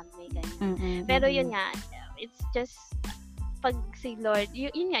na kami, ganyan. Pero yun nga, it's just pag si Lord,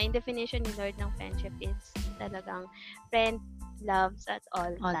 yun nga, yung definition ni Lord ng friendship is talagang friend loves at all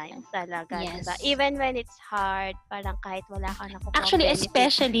times talaga. Yes. Diba? Even when it's hard, parang kahit wala kang nakukuha. Actually,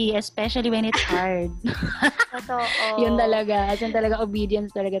 especially when it's hard. Totoo. Yun talaga. As in talaga, obedience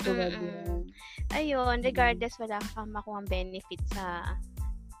talaga to God. Ayun, regardless wala kang makuha benefit sa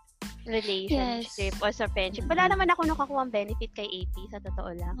relationship or sa friendship. Wala naman ako nakakuha benefit kay AP, sa totoo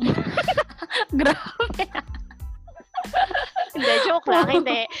lang. Grabe. Hindi, joke lang.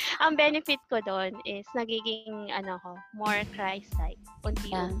 Hindi. Ang benefit ko doon is nagiging, more Christ-like.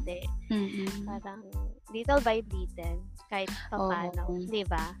 Unti-unti. Parang little by little. Kahit paano.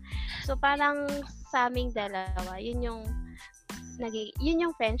 Diba? So, parang sa aming dalawa, yun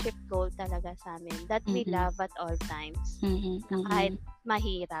yung friendship goal talaga sa amin. That we love at all times. Na kahit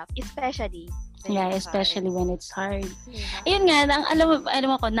mahirap. Especially when it's hard. Diba? Ayun nga, alam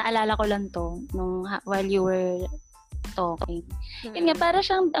mo ko, naalala ko lang to while you were talking. Yun nga, para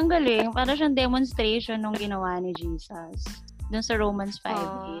siyang, ang galing, para siyang demonstration nung ginawa ni Jesus. Dun sa Romans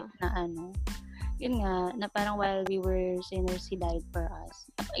 5:8 na yun nga, na parang while we were sinners, He died for us.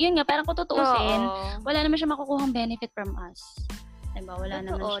 Yun nga, parang kung tutuusin, wala naman siya makukuhang benefit from us. Diba? Wala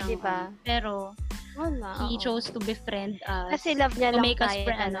naman siyang, diba? Pero, He chose to befriend us. Kasi love niya lang make us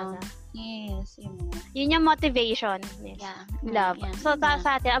tayo talaga. Yes, Yun yung motivation. Yes. Yeah. Love. Yeah. So, sa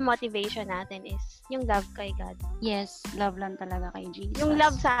atin, ang motivation natin is yung love kay God. Yes, love lang talaga kay Jesus. Yung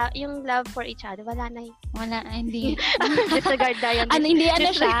love for each other, wala na eh. Wala, hindi. Disregard na yun. Hindi,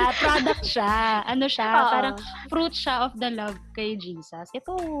 siya, product siya. Parang fruit siya of the love kay Jesus.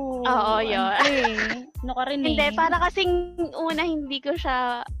 Ito. Oo, yun. Ano ka rin Hindi, para kasing una hindi ko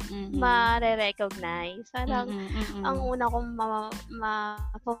siya ma-recognize. Parang, ang una kong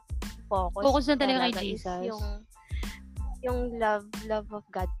focus na talaga kay Jesus. Yung love of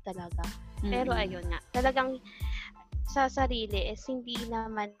God talaga. Pero ayun nga, talagang sa sarili is we are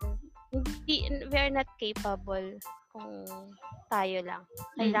not capable kung tayo lang.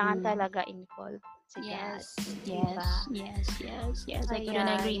 Kailangan talaga involved si God. Yes. I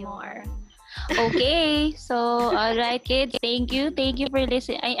couldn't agree more. Okay. So, alright kids. Thank you for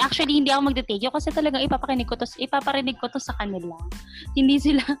listening. Actually, hindi ako magde-take you kasi talagang ipaparinig ko to sa kanila. Hindi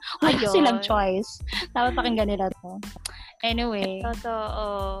sila, wala silang choice. Dapat pakinggan nila to. Anyway.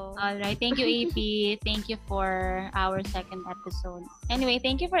 Totoo. Alright. Thank you, AP. Thank you for our second episode. Anyway,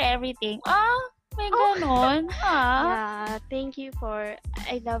 thank you for everything. May ganon. Yeah, thank you for,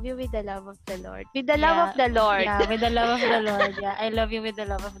 I love you with the love of the Lord. With the love of the Lord. Yeah, with the love of the Lord. Yeah, I love you with the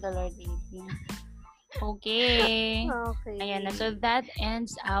love of the Lord, baby. Okay. Ayan na. So, that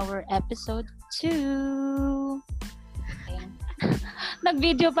ends our episode 2.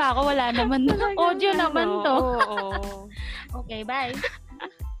 Nag-video pa ako. Wala naman. Audio naman to. Oo. Okay, bye.